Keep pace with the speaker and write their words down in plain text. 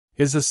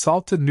Is a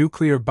salted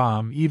nuclear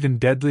bomb even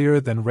deadlier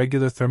than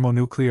regular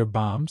thermonuclear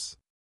bombs?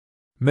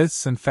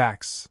 Myths and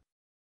facts.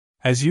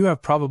 As you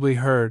have probably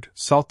heard,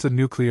 salted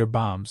nuclear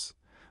bombs,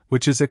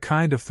 which is a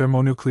kind of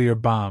thermonuclear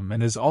bomb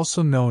and is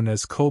also known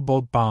as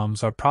cobalt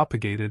bombs, are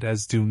propagated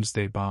as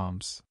doomsday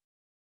bombs.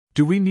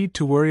 Do we need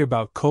to worry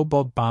about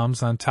cobalt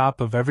bombs on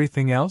top of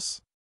everything else?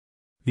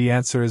 The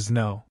answer is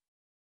no.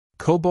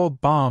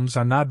 Cobalt bombs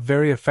are not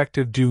very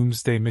effective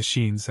doomsday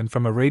machines, and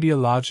from a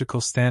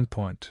radiological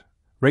standpoint,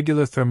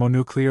 regular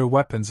thermonuclear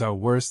weapons are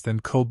worse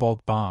than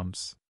cobalt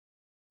bombs.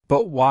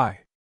 But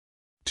why?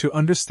 To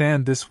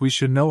understand this, we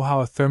should know how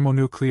a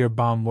thermonuclear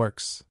bomb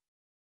works.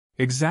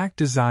 Exact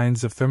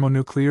designs of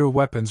thermonuclear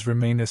weapons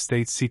remain a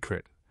state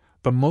secret,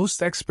 but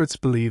most experts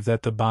believe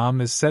that the bomb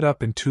is set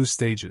up in two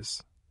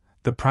stages.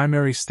 The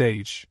primary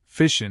stage,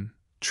 fission,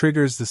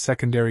 triggers the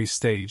secondary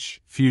stage,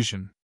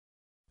 fusion.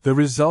 The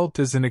result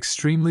is an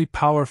extremely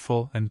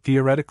powerful and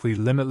theoretically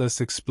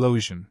limitless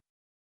explosion.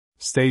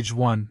 Stage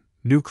 1.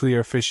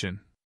 Nuclear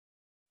fission.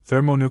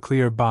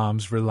 Thermonuclear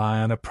bombs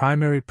rely on a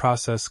primary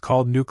process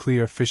called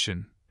nuclear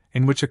fission,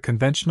 in which a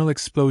conventional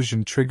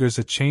explosion triggers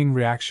a chain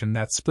reaction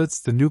that splits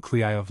the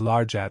nuclei of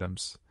large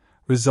atoms,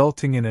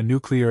 resulting in a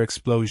nuclear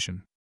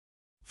explosion.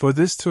 For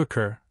this to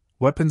occur,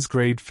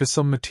 weapons-grade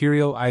fissile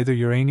material, either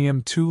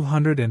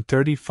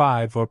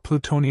uranium-235 or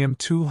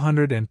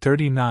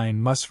plutonium-239,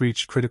 must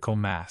reach critical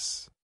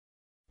mass.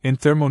 In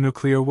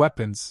thermonuclear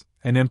weapons,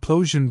 an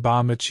implosion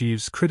bomb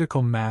achieves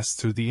critical mass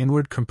through the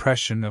inward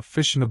compression of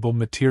fissionable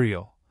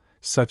material,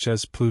 such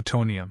as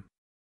plutonium.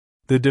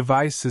 The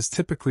device is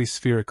typically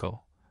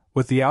spherical,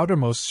 with the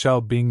outermost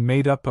shell being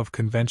made up of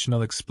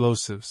conventional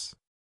explosives.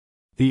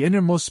 The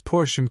innermost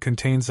portion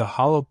contains a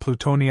hollow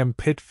plutonium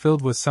pit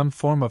filled with some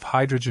form of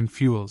hydrogen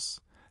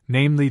fuels,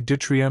 namely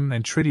deuterium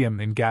and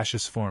tritium in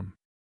gaseous form.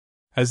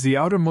 As the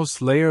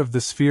outermost layer of the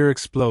sphere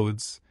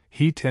explodes,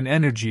 heat and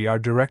energy are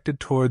directed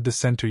toward the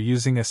center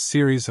using a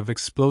series of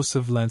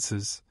explosive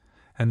lenses,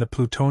 and the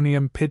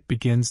plutonium pit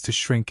begins to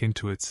shrink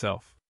into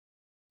itself.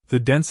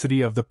 The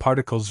density of the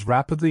particles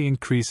rapidly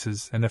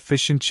increases, and a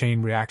fission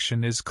chain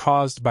reaction is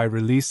caused by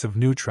release of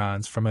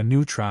neutrons from a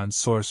neutron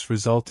source,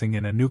 resulting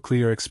in a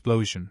nuclear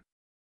explosion.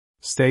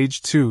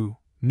 Stage 2.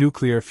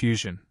 Nuclear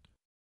fusion.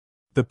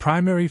 The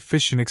primary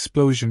fission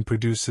explosion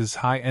produces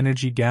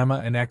high-energy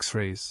gamma and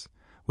X-rays,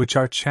 which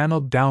are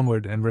channeled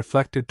downward and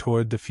reflected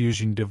toward the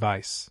fusion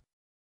device.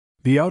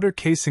 The outer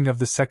casing of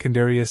the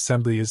secondary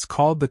assembly is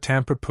called the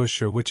tamper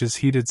pusher, which is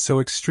heated so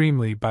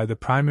extremely by the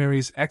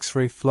primary's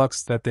X-ray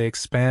flux that they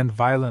expand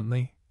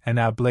violently and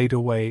ablate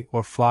away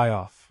or fly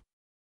off.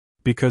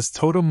 Because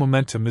total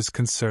momentum is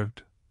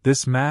conserved,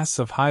 this mass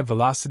of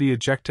high-velocity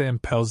ejecta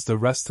impels the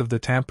rest of the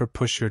tamper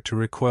pusher to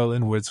recoil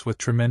inwards with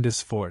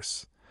tremendous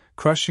force,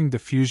 crushing the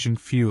fusion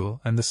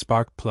fuel and the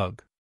spark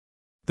plug.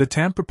 The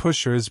tamper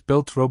pusher is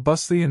built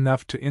robustly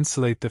enough to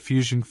insulate the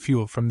fusion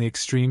fuel from the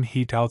extreme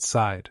heat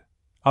outside.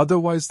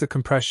 Otherwise the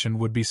compression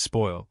would be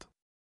spoiled.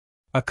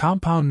 A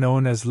compound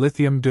known as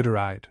lithium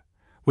deuteride,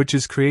 which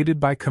is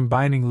created by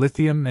combining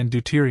lithium and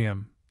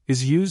deuterium,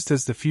 is used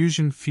as the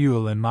fusion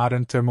fuel in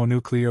modern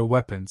thermonuclear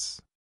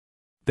weapons.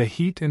 The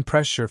heat and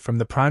pressure from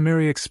the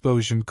primary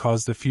explosion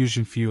cause the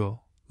fusion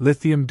fuel,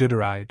 lithium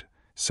deuteride,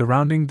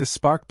 surrounding the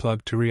spark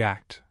plug to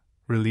react,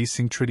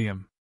 releasing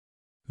tritium.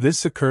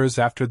 This occurs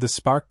after the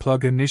spark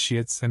plug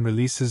initiates and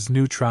releases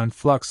neutron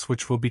flux,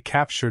 which will be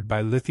captured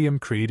by lithium,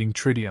 creating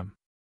tritium.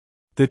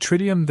 The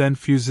tritium then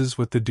fuses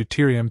with the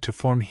deuterium to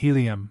form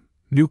helium,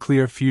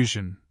 nuclear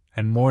fusion,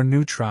 and more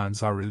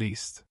neutrons are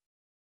released.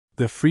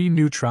 The free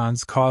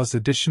neutrons cause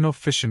additional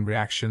fission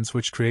reactions,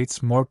 which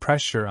creates more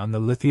pressure on the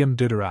lithium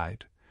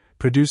deuteride,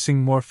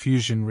 producing more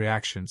fusion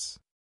reactions.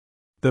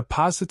 The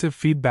positive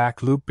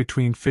feedback loop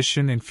between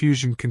fission and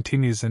fusion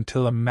continues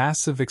until a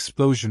massive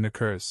explosion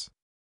occurs.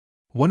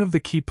 One of the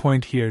key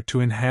points here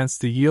to enhance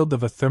the yield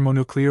of a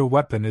thermonuclear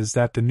weapon is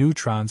that the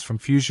neutrons from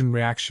fusion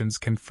reactions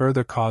can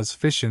further cause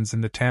fissions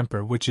in the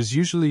tamper, which is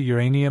usually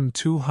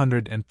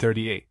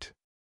uranium-238.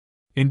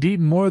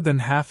 Indeed, more than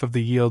half of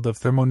the yield of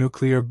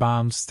thermonuclear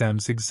bombs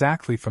stems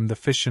exactly from the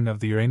fission of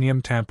the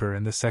uranium tamper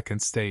in the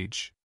second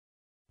stage.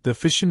 The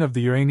fission of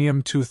the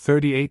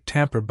uranium-238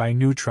 tamper by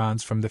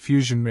neutrons from the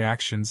fusion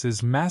reactions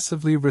is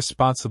massively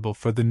responsible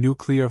for the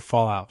nuclear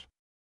fallout.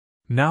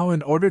 Now,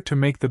 in order to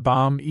make the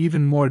bomb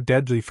even more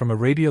deadly from a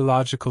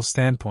radiological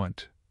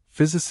standpoint,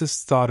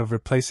 physicists thought of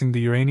replacing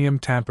the uranium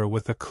tamper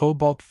with a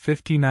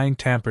cobalt-59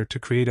 tamper to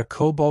create a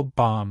cobalt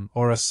bomb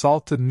or a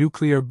salted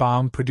nuclear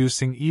bomb,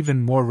 producing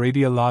even more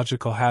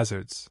radiological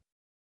hazards.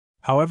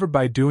 However,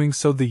 by doing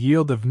so the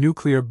yield of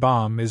nuclear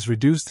bomb is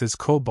reduced, as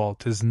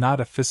cobalt is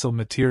not a fissile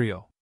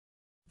material.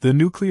 The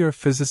nuclear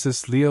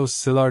physicist Leo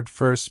Szilard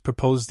first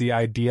proposed the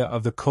idea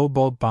of the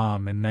cobalt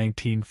bomb in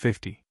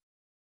 1950.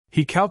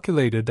 He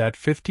calculated that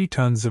 50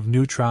 tons of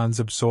neutrons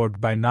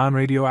absorbed by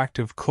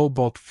non-radioactive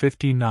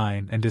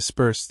cobalt-59 and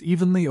dispersed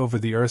evenly over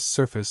the Earth's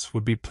surface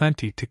would be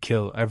plenty to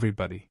kill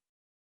everybody.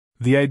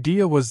 The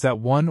idea was that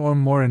one or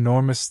more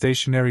enormous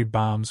stationary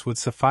bombs would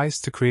suffice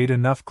to create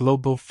enough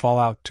global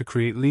fallout to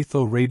create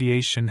lethal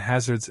radiation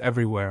hazards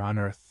everywhere on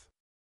Earth.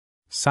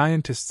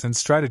 Scientists and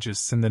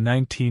strategists in the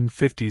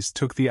 1950s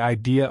took the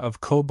idea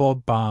of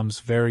cobalt bombs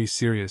very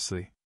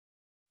seriously.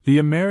 The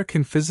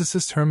American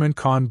physicist Herman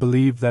Kahn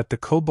believed that the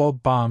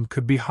cobalt bomb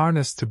could be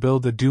harnessed to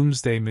build a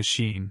doomsday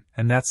machine,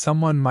 and that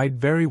someone might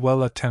very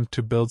well attempt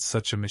to build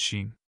such a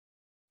machine.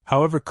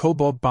 However,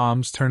 cobalt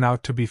bombs turn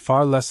out to be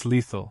far less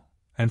lethal,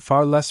 and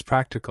far less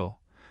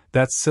practical,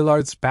 than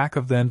Szilard's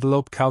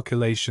back-of-the-envelope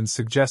calculation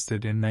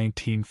suggested in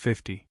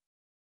 1950.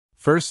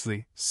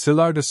 Firstly,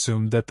 Szilard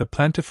assumed that the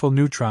plentiful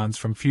neutrons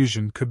from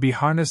fusion could be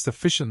harnessed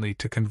efficiently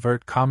to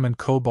convert common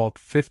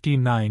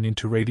cobalt-59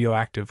 into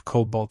radioactive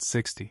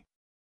cobalt-60.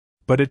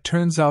 But it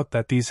turns out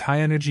that these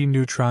high-energy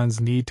neutrons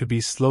need to be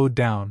slowed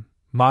down,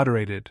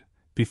 moderated,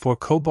 before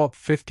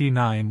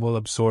cobalt-59 will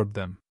absorb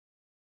them.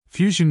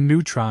 Fusion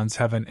neutrons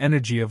have an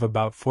energy of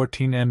about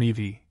 14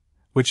 MeV,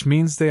 which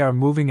means they are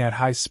moving at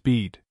high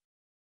speed.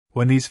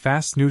 When these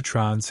fast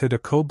neutrons hit a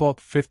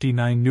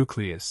cobalt-59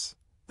 nucleus,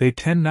 they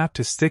tend not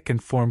to stick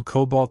and form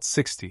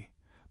cobalt-60,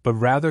 but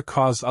rather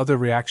cause other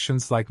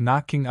reactions like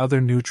knocking other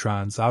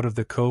neutrons out of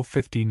the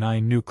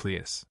Co-59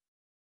 nucleus.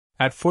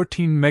 At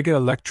 14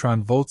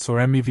 megaelectron volts or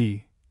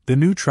MeV, the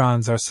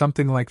neutrons are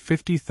something like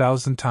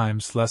 50,000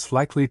 times less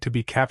likely to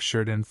be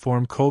captured and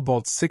form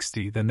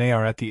cobalt-60 than they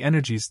are at the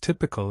energies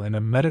typical in a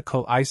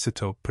medical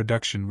isotope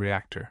production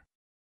reactor.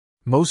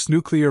 Most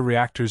nuclear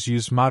reactors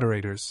use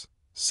moderators,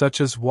 such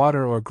as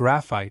water or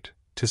graphite,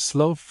 to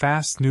slow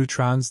fast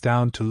neutrons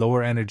down to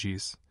lower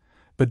energies,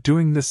 but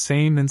doing the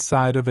same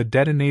inside of a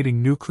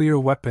detonating nuclear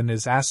weapon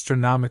is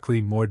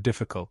astronomically more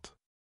difficult.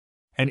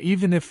 And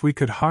even if we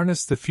could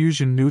harness the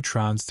fusion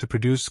neutrons to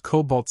produce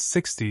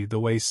cobalt-60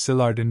 the way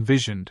Szilard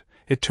envisioned,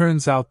 it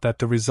turns out that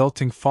the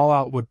resulting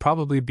fallout would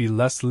probably be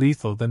less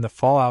lethal than the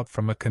fallout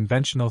from a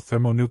conventional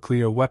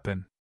thermonuclear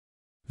weapon.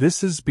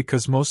 This is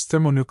because most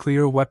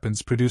thermonuclear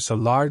weapons produce a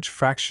large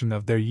fraction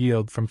of their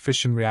yield from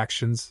fission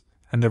reactions,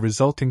 and the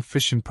resulting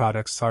fission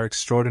products are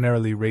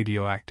extraordinarily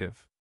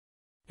radioactive.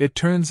 It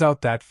turns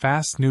out that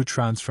fast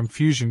neutrons from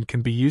fusion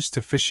can be used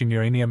to fission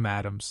uranium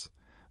atoms,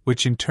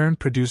 which in turn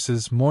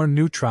produces more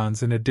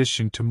neutrons in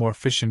addition to more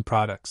fission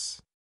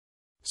products.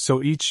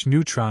 So each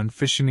neutron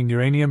fissioning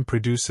uranium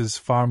produces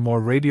far more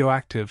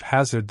radioactive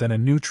hazard than a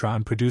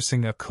neutron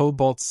producing a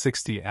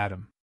cobalt-60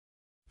 atom.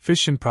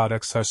 Fission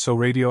products are so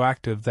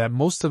radioactive that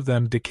most of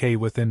them decay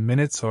within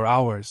minutes or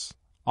hours,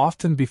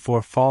 often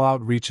before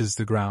fallout reaches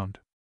the ground.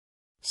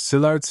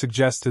 Szilard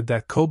suggested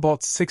that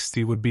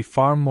cobalt-60 would be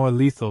far more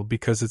lethal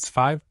because its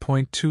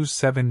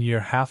 5.27-year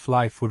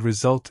half-life would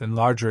result in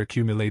larger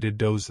accumulated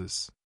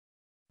doses.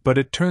 But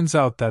it turns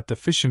out that the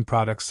fission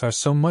products are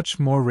so much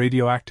more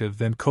radioactive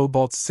than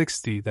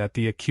cobalt-60 that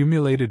the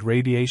accumulated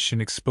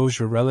radiation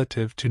exposure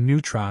relative to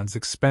neutrons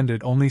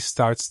expended only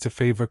starts to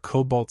favor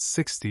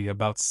cobalt-60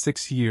 about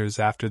 6 years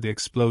after the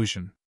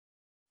explosion.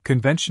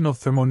 Conventional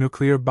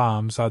thermonuclear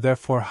bombs are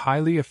therefore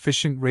highly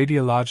efficient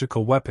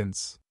radiological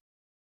weapons.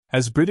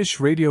 As British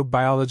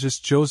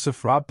radiobiologist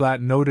Joseph Rotblat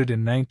noted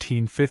in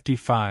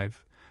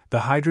 1955,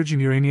 the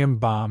hydrogen-uranium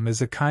bomb is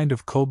a kind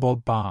of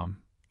cobalt bomb.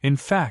 In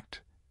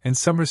fact, in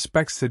some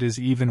respects it is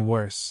even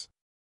worse.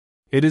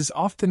 It is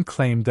often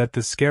claimed that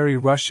the scary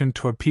Russian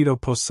torpedo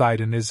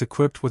Poseidon is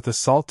equipped with a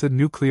salted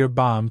nuclear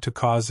bomb to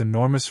cause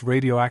enormous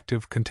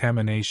radioactive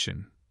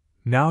contamination.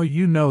 Now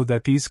you know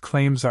that these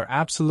claims are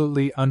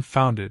absolutely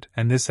unfounded,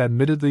 and this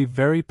admittedly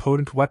very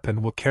potent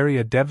weapon will carry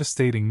a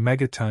devastating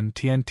megaton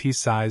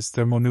TNT-sized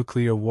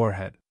thermonuclear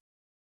warhead.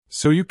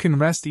 So you can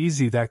rest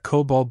easy that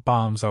cobalt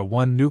bombs are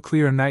one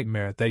nuclear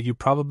nightmare that you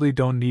probably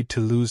don't need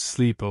to lose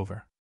sleep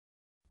over.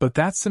 But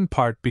that's in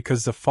part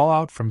because the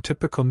fallout from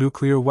typical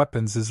nuclear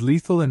weapons is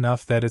lethal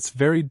enough that it's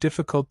very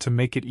difficult to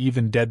make it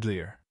even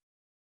deadlier.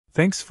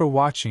 Thanks for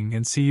watching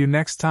and see you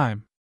next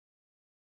time.